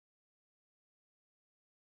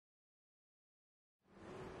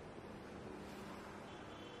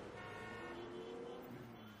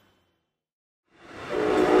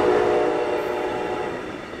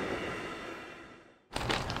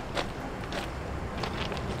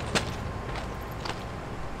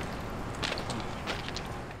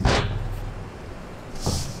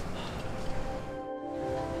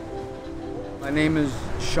My name is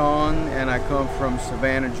Sean, and I come from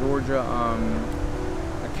Savannah, Georgia.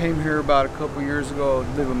 I came here about a couple years ago to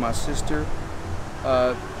live with my sister.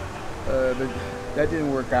 But that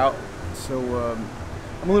didn't work out, so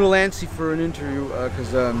I'm a little antsy for an interview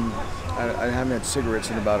because I haven't had cigarettes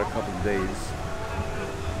in about a couple of days.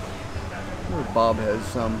 Bob has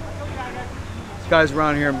some. These guys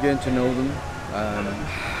around here, I'm getting to know them.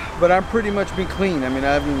 But I'm pretty much been clean. I mean,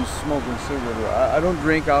 I haven't even smoked a cigarette. I don't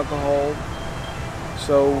drink alcohol,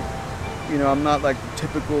 so you know, I'm not like the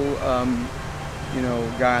typical you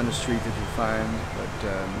know, guy on the street that you find.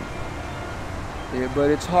 But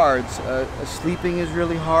it's hard. Sleeping is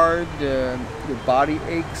really hard. Your body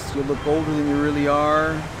aches. You look older than you really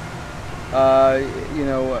are. You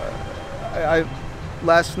know,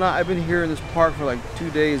 last night I've been here in this park for like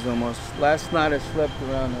 2 days almost. Last night I slept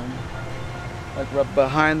around like right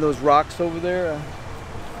behind those rocks over there.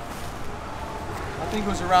 I think it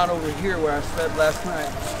was around over here where I slept last night.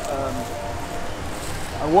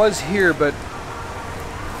 I was here, but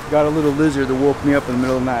got a little lizard that woke me up in the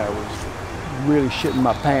middle of the night. I was really shitting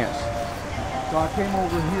my pants. So I came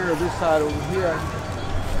over here, this side over here.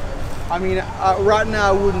 I mean, right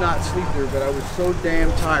now I would not sleep there, but I was so damn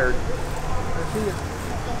tired. I see it.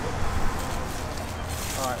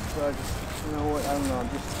 All right, so I just, you know what? I don't know.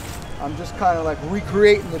 I'm just kind of like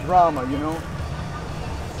recreating the drama, you know.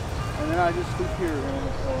 And then I just sleep here. You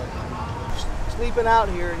know, so sleeping out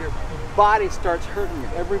here, your body starts hurting you.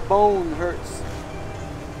 Every bone hurts.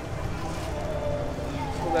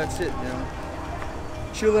 So that's it, you know.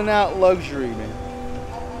 Chilling out luxury, man.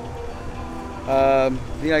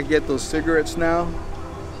 Think I can get those cigarettes now?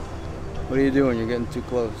 What are you doing? You're getting too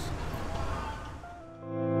close.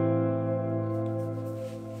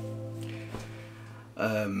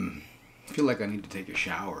 I feel like I need to take a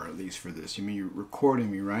shower, at least for this. You mean you're recording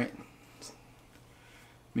me, right?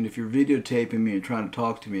 I mean, if you're videotaping me and trying to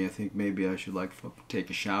talk to me, I think maybe I should like fucking take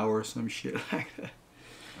a shower or some shit like that.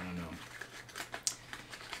 I don't know.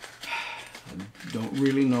 I don't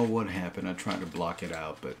really know what happened. I tried to block it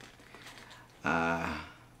out, but I've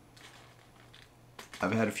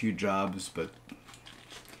had a few jobs, but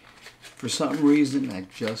for some reason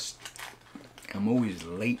I'm always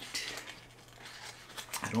late.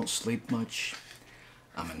 I don't sleep much.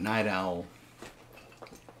 I'm a night owl,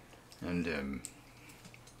 and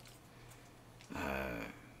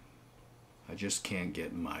I just can't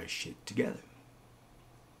get my shit together.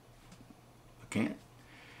 I can't.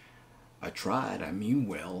 I tried. I mean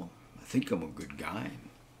well. I think I'm a good guy.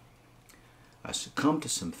 I succumb to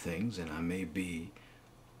some things, and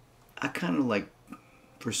I kind of like,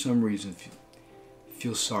 for some reason,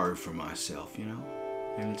 feel sorry for myself, you know?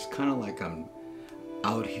 And it's kind of like I'm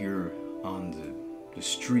out here on the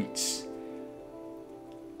streets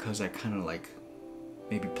because I kind of like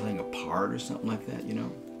maybe playing a part or something like that, you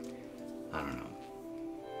know? I don't know.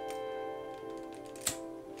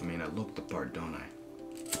 I mean, I look the part, don't I?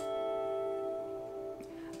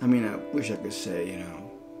 I mean, I wish I could say, you know,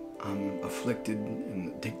 I'm afflicted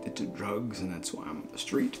and addicted to drugs, and that's why I'm on the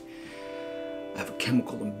street. I have a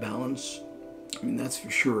chemical imbalance. I mean, that's for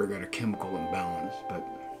sure. I got a chemical imbalance, but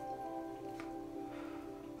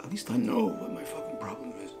at least I know what my fucking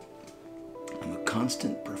problem is. I'm a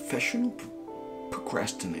constant professional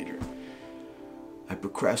procrastinator. I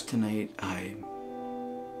procrastinate.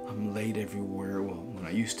 I'm late everywhere. Well, when I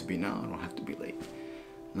used to be, now I don't have to be late.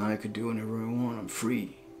 Now I could do whatever I want. I'm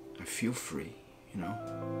free. I feel free, you know.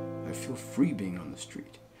 I feel free being on the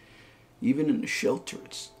street. Even in the shelter,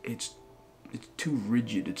 it's too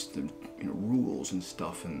rigid. It's the, you know, rules and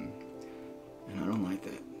stuff, and I don't like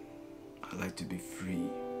that. I like to be free.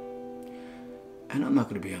 And I'm not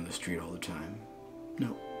going to be on the street all the time.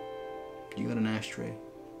 No. You got an ashtray?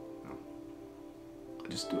 No. I'll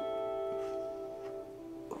just do it.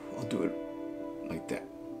 I'll do it like that.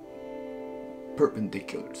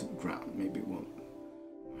 Perpendicular to the ground. Maybe it won't.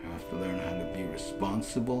 I have to learn how to be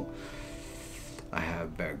responsible. I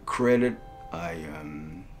have bad credit.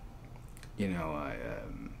 You know,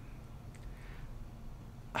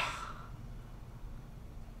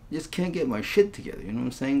 just can't get my shit together, you know what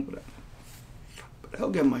I'm saying? But I'll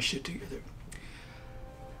get my shit together.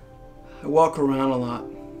 I walk around a lot.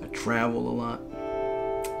 I travel a lot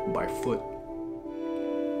by foot.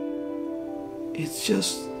 It's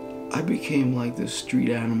just, I became like this street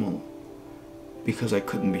animal because I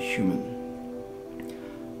couldn't be human.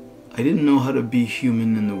 I didn't know how to be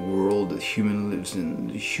human in the world that humans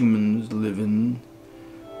live in.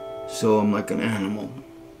 So I'm like an animal.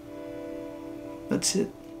 That's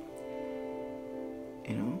it.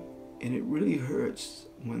 You know? And it really hurts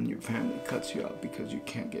when your family cuts you out because you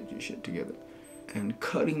can't get your shit together. And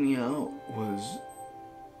cutting me out was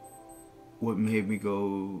what made me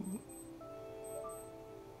go,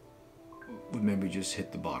 what made me just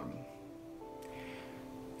hit the bottom.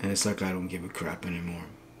 And it's like I don't give a crap anymore.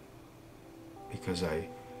 Because I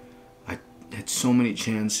had so many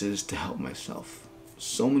chances to help myself.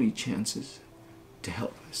 So many chances to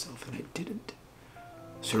help myself, and I didn't.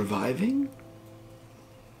 Surviving?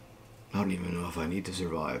 I don't even know if I need to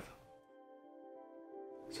survive.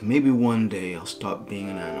 So maybe one day I'll stop being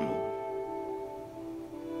an animal.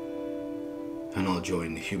 And I'll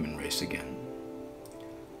join the human race again.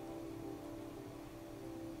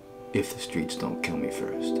 If the streets don't kill me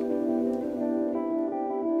first.